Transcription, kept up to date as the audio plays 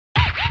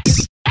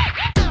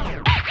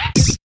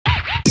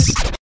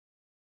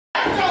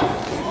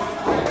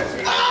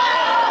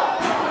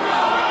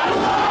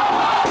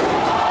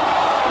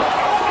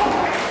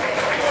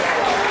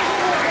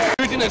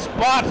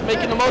spots,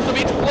 making the most of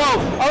each blow.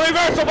 A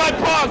reversal by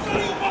Punk.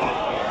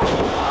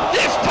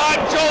 This time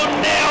Joe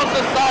nails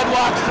the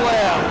sidewalk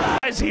slam.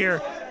 Guys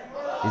here.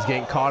 He's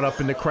getting caught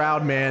up in the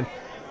crowd, man.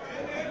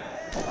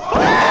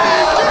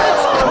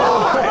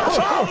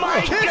 Oh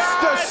my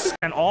God!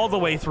 And all the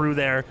way through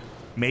there.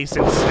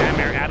 Mason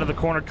Snapmare out of the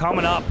corner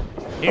coming up.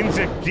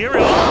 Inzaguri.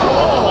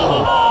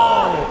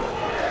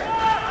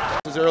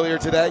 Was earlier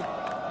today?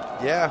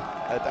 Yeah,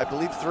 I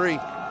believe 3.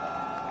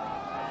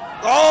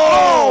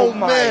 Oh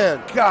my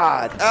man!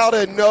 God! Out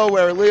of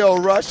nowhere, Lio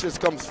Rush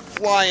just comes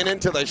flying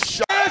into the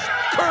shot.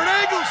 Kurt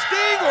Angle,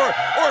 Sting, or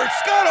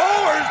Scott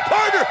Hall or his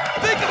partner.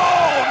 Think of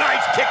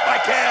nice kick by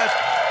Cass.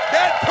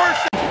 That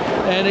person.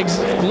 And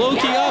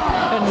Loki up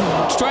and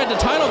tried to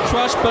title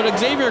crush, but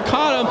Xavier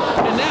caught him,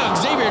 and now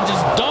Xavier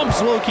just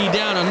dumps Loki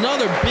down.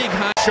 Another big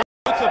high.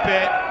 Shoots a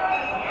bit.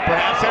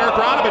 Perhaps Eric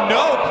Ronovan.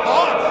 No,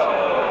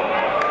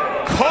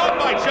 caught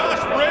by Josh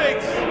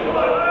Briggs.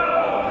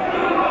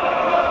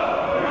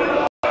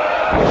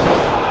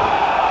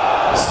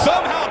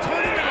 Somehow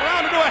turning it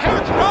around into a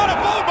Hurricane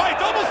followed by a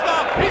double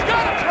stop. He's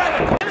got a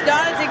credit.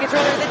 Don is in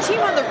control. There's a team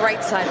on the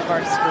right side of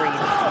our screen.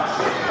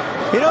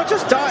 You know,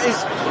 just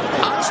is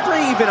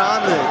Ospreay even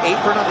on the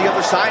apron on the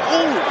other side?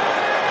 Oh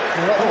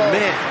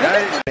man.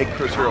 That make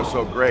Chris Hero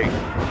so great.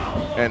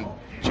 And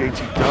JT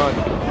Dunn.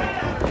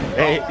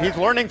 Hey, he's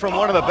learning from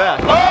one of the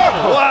best. Oh,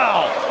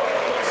 wow.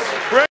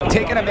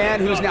 Taking a man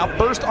who's now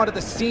burst onto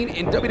the scene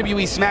in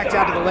WWE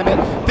SmackDown to the limit.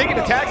 Thinking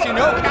a taxi,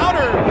 no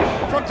counter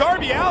from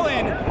Darby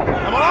Allin.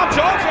 And Malam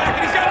Jawjack,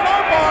 and he's got an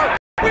armbar.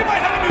 We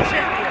might have a new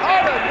champion.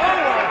 Out of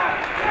nowhere.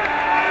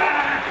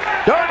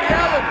 Darby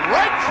Allin,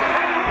 right.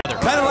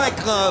 Kind of like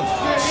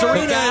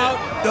Serena.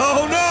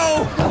 Oh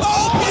no!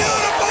 Oh,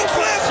 beautiful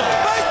flip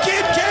by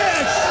Kid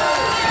Cash.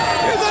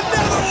 Here's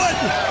another one.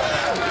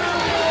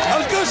 I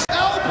was going to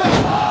Elbow.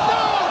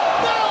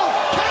 No!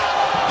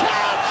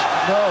 Catch!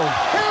 No.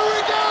 Here we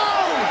go!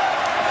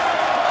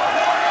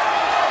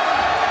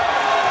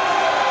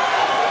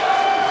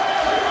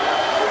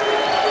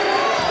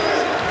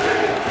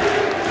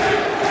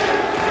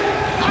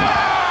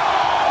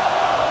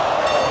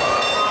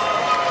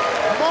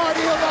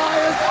 Marty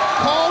Elias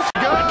calls.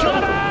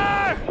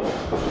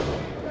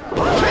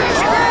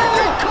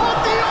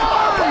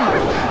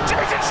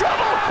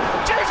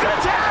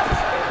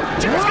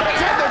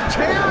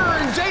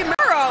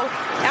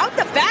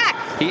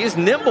 He's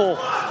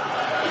nimble.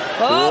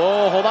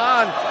 Oh, hold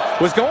on.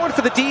 Was going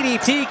for the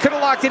DDT. Could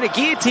have locked in a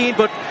guillotine,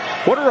 but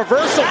what a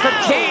reversal from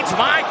Cage.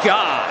 My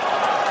God.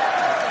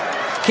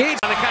 Cage.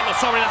 Dejarlo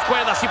sobre las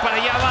cuerdas y para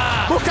allá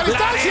va. Busca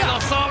distancia. ¡El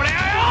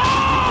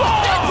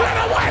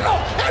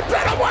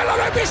pleno vuelo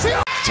de misión!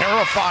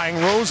 Terrifying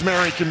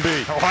Rosemary can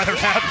be. Oh, I don't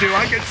have to.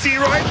 I can see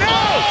right now.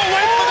 Oh,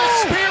 went for the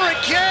spear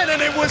again, and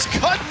it was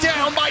cut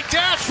down by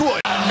Dashwood.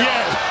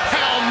 Yeah.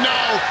 Hell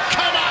no.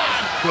 Come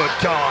on. Good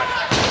God.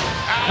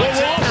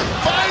 Alexander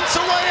finds a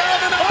way out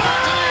and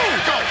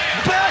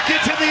Back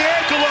into the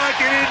ankle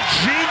lock. An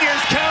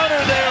ingenious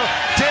counter there.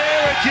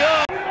 Derek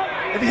Young.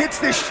 If he hits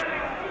this,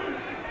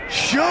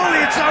 surely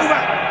it's over.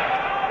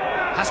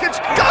 Haskins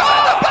goes in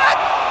the back.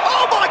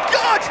 Oh my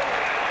God!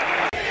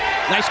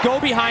 Nice go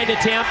behind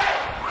attempt.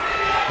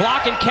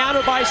 Block and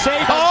counter by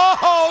Saban.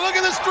 Oh, look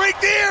at the streak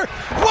there.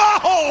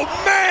 Whoa,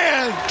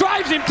 man!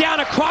 Drives him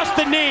down across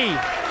the knee.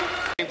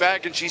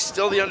 Back, and she's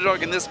still the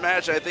underdog in this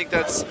match. I think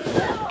that's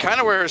kind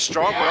of where her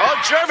strong point. Oh,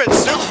 German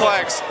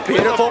suplex.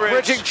 Beautiful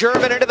bridging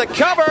German into the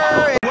cover.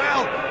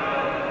 Well,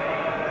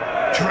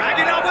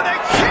 dragging out with a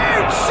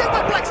huge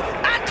superplex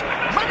and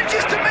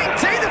manages to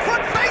maintain the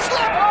front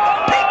baseline.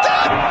 Beat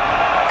down.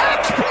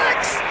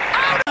 X-plex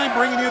out. I'm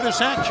bringing you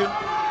this action.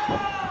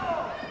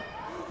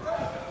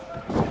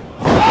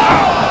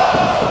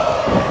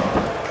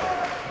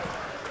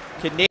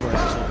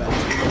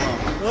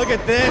 Look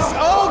at this.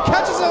 Oh,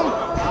 catches him.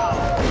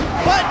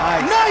 But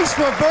nice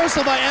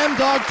reversal by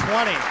M-Dog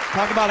 20.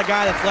 Talk about a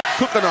guy that's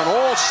Cooking on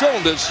all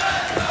cylinders.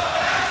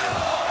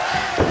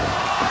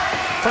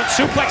 Front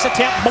suplex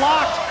attempt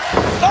blocked.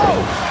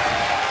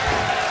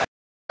 Oh!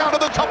 Down to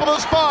the top of the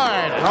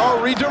spine.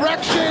 Oh,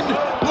 redirection.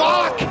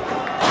 Block.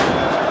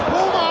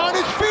 Puma on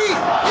his feet.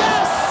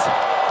 Yes!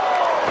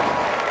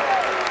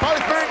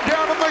 Both men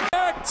down on the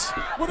Act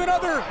with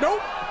another.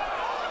 Nope.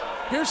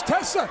 Here's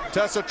Tessa.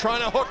 Tessa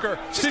trying to hook her.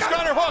 She's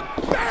got her hook.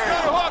 She's got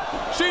her hook.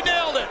 She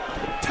nailed it.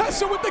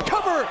 Tessa with the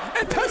cover.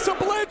 And Tessa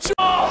Blanchard.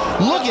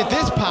 Look at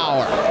this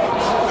power.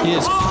 He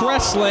is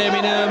press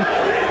slamming him.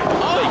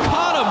 Oh, he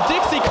caught him.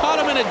 Dixie caught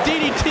him in a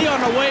DDT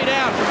on the way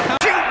down.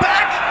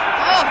 Back.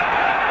 Oh.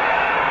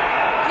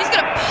 He's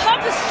going to pop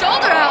his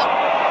shoulder out.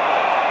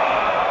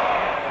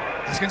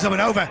 Haskins up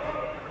and over.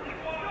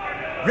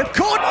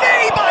 Ripcord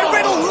knee by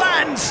Riddle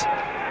lands.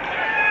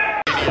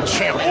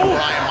 Champion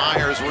Brian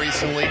Myers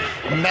recently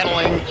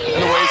meddling in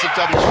the ways of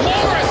WWE.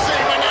 Morrissey,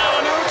 but now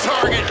a new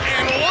target.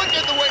 And look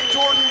at the way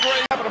Jordan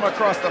Gray Tapping him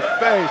across the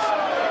face.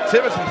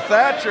 Tibbetts and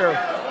Thatcher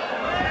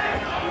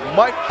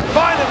might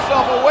find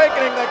himself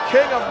awakening the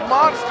king of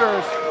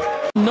monsters.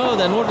 Know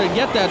that in order to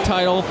get that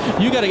title,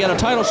 you got to get a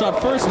title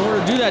shot first. In order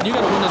to do that, you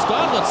got to win this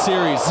Gauntlet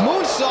Series.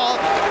 Moonsault,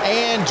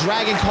 and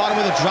Dragon caught him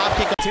with a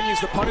dropkick.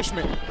 Continues the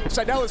punishment.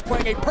 Sydal is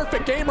playing a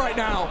perfect game right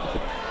now.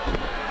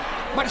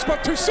 Might have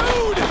spoke too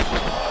soon.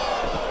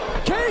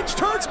 Cage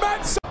turns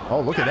back.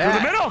 Oh, look at that.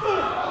 Through the middle.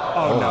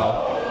 Oh,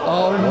 no.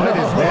 Oh, no. What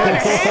is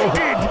this?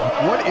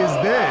 What is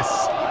this?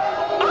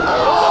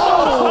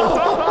 Oh!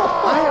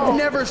 I have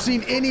never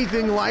seen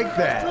anything like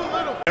that.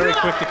 Very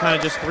quick to kind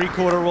of just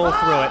three-quarter roll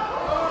through it.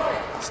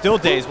 Still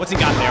dazed. What's he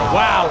got there?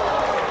 Wow.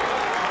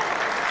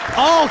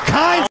 All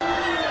kinds.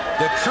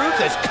 The truth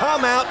has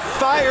come out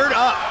fired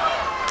up.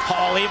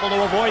 Hall able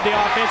to avoid the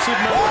offensive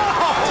move.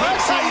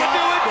 That's how you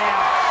do it.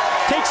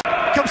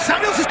 Comes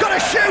Samuels, has got to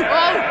shoot.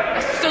 Oh,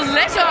 a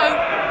stiletto.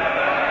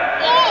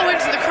 Oh,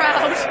 into the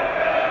crowd.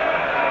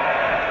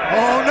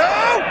 Oh, no.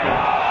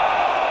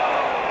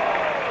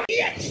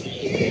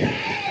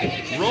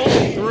 Roll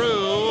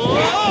through.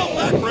 Oh,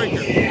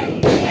 backbreaker.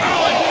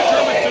 Oh, and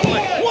German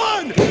suplex.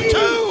 1,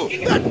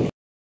 2.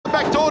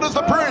 Back door is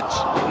the Prince.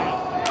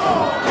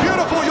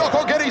 Beautiful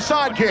Yoko Getty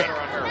sidekick. Look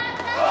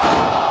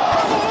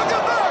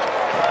at that.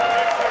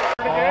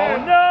 Oh,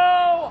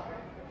 no.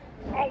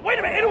 Oh, wait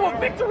a minute. Into a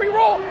victory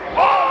roll.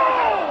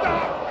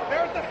 Oh!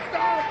 There's the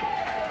stop.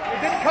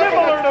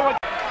 Similar to what.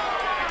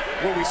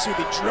 Will we see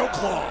the drill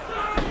claw?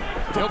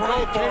 He'll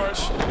go for it.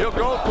 He'll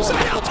go for it.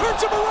 Sydal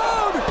turns him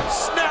around.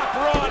 Snap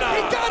Rana.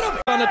 He got him.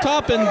 On the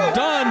top and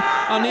done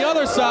on the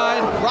other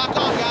side. Rock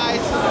on,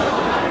 guys.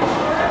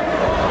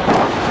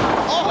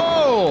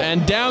 Oh!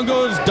 And down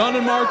goes Dunn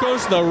and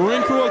Marcos, the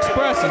Ring Crew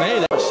Express. And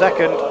hey, A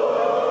second.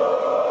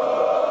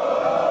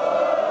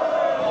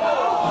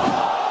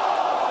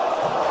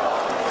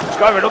 He's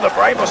going another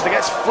brainbuster,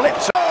 gets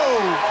flipped.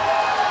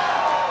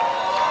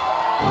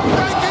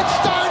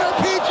 Frankensteiner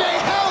PJ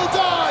held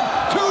on.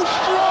 Too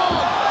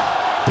strong.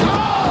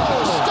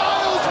 Oh,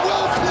 Styles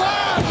will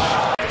flash.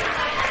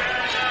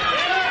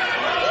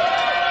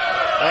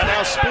 And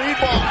now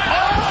Speedball.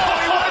 Oh,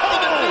 he went for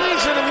the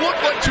knees and it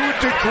looked like to a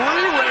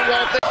degree when he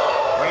went there.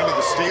 Right into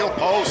the steel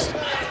post.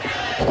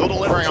 Still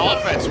delivering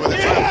offense with it.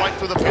 Trying to fight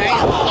through the pain.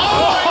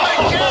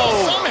 Oh,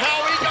 again,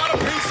 somehow he got a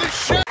piece of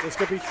shit. This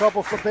could be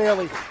trouble for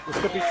Bailey. This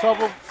could be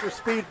trouble for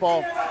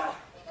Speedball.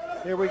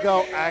 Here we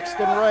go.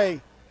 Axton Ray.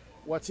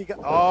 What's he got?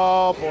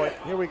 Oh, boy.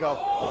 Here we go.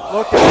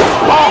 Look at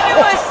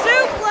Into a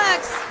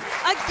suplex.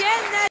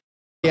 Again, that.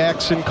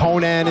 X and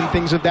Conan and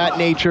things of that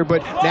nature,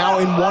 but now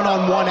in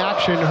one-on-one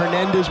action,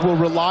 Hernandez will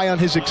rely on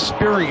his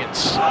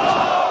experience.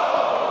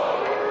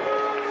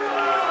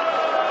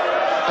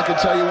 I can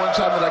tell you one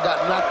time that I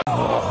got knocked.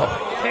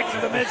 Kick to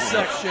the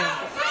midsection.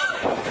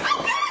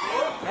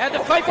 Had to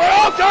fight for it.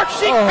 Oh, Dark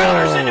Sheik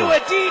counters into a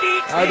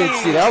DDT. I didn't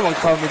see that one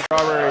coming.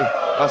 Strawberry,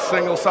 a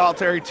single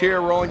solitary tear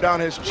rolling down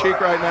his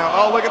cheek right now.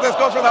 Oh, look at this.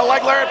 Goes for that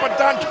leg lariat, but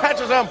Dunn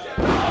catches him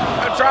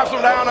and drops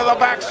him down to the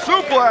back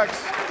suplex.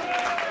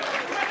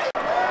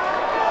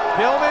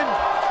 Pillman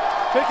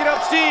picking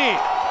up steam.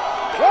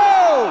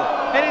 Whoa!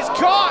 And he's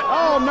caught.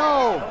 Oh,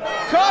 no.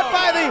 Caught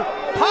by the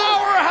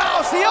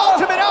powerhouse, the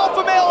ultimate alpha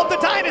male of the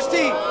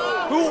dynasty,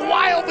 who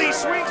wildly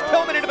swings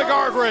Pillman into the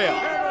guardrail.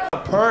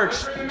 Perch.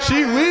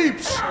 She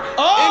leaps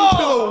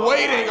into the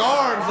waiting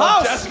arms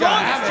of Jessica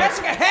Havoc.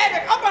 Jessica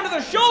Havoc up under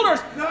the shoulders,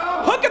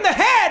 hooking the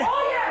head.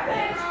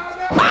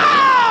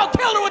 Oh,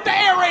 killed her with the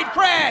air raid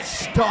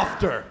crash.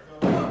 Stuffed her.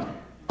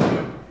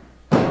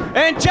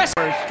 And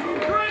Jessica.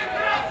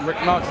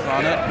 Rick Knox is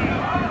on it.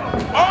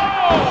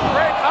 Oh,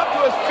 Rick up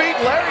to his feet.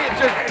 Lariat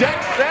just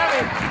decks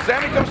Sammy.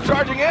 Sammy comes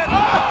charging in.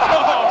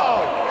 Oh!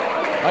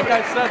 Like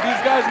I said,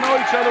 these guys know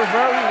each other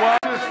very well.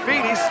 To his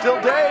feet, he's still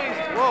dazed.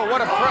 Whoa,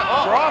 what a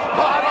cross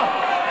body.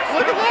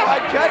 Look at that.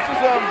 I catches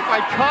him.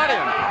 I caught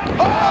him.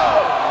 Oh,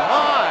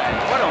 my.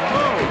 What a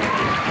move.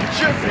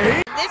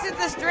 This is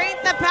the strength,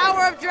 the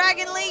power of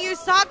Dragon Lee. You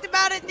talked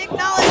about it, Nick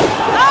Knowles.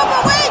 Oh,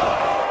 but wait!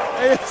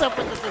 And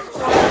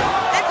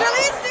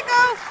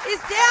Jalisco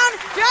is down.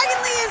 Dragon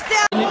Lee is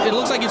down. it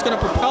looks like he's going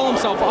to propel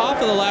himself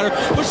off of the ladder.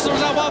 Pushes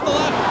himself off the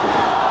ladder.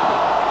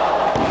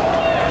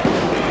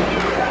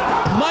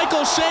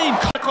 Michael Shane.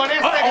 Con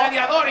este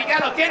gladiador y ya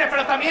lo tiene,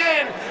 pero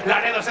también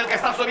Laredo es el que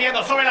está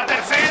subiendo sobre la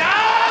tercera.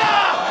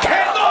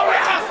 ¡Qué doble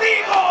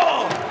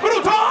castigo!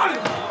 ¡Brutal!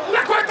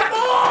 ¡La cuenta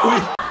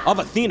no! Of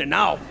Athena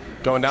now.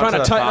 Going down trying to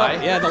the tighten thigh.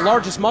 up. Yeah, the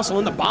largest muscle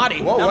in the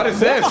body. Whoa, now, what is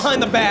this?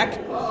 Behind the back.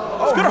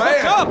 Oh, it's gonna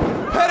hook up.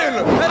 Head and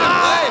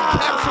leg,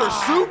 capture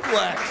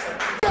suplex.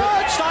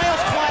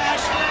 Styles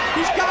clash.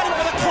 He's got him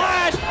for the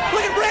clash.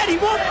 Look at Red. He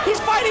won't. He's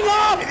fighting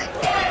off.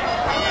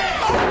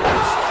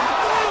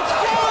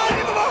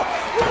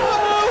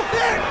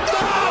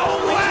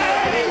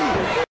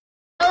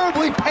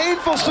 Terribly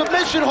painful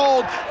submission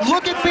hold.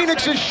 Look at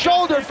Phoenix's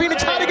shoulder.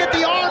 Phoenix had to get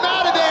the arm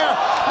out of